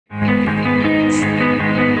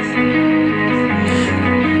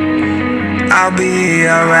I'll be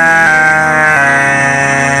alright.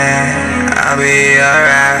 I'll be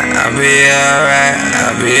alright. I'll be alright.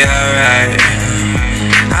 I'll be alright.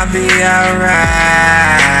 I'll be alright.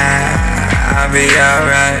 I'll be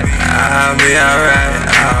alright. I'll be alright.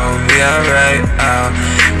 I'll be alright. I'll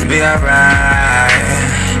be alright.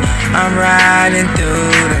 I'm riding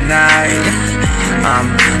through the night. I'm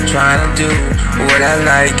trying to do what I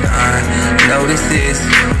like. I know this is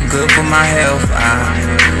good for my health.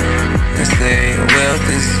 They say wealth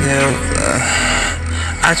is health.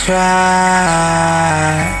 I try.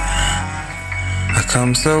 I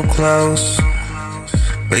come so close,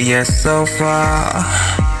 but yet so far.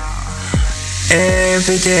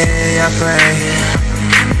 Every day I pray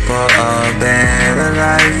for a better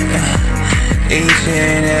life. Each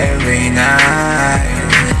and every night,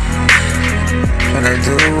 tryna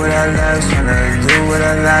do what I like, tryna do what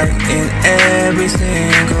I like. And every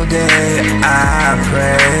single day I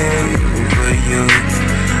pray for you.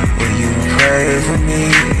 Will you pray for me?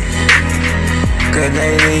 Cause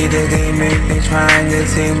lately the demon been trying to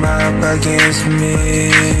team up against me,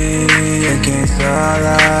 against all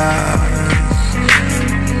odds.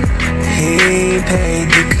 He paid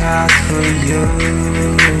the cost for you.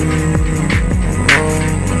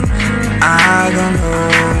 I don't know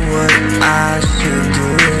what I should do.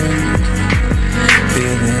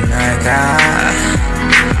 Feeling like I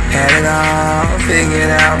had it all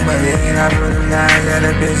figured out, but then I realized that a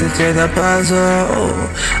piece to the puzzle.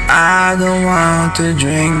 I don't want to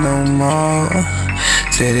drink no more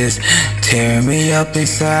till it's tearing me up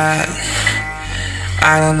inside.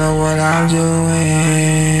 I don't know what I'm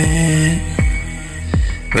doing,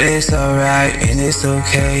 but it's alright and it's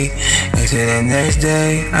okay. Until the next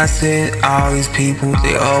day, I said all these people,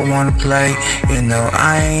 they all wanna play. You know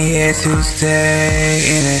I ain't here to stay.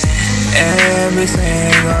 And every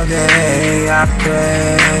single day I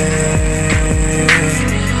pray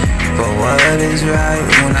for what is right.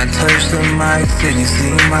 When I touch the mic, then you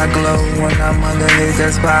see my glow. When I'm underneath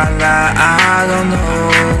the spotlight, I don't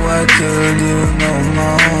know what to do no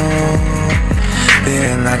more.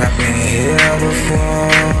 Feeling like I've been here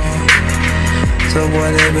before. So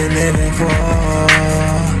what have been living for?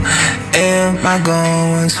 Am I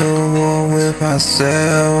going to war with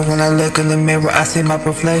myself? When I look in the mirror, I see my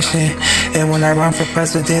reflection. And when I run for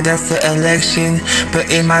president, that's the election.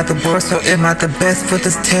 But am I the worst or am I the best for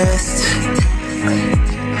this test?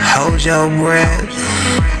 Hold your breath.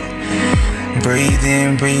 Breathe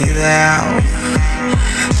in, breathe out.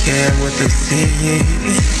 Yeah, what they see.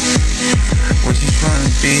 What you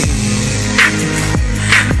gonna be?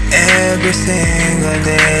 Every single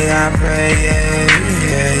day I pray, yeah.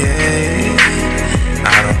 I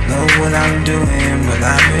don't know what I'm doing, but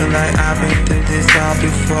I feel like I've been through this all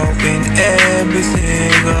before. And every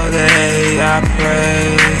single day I pray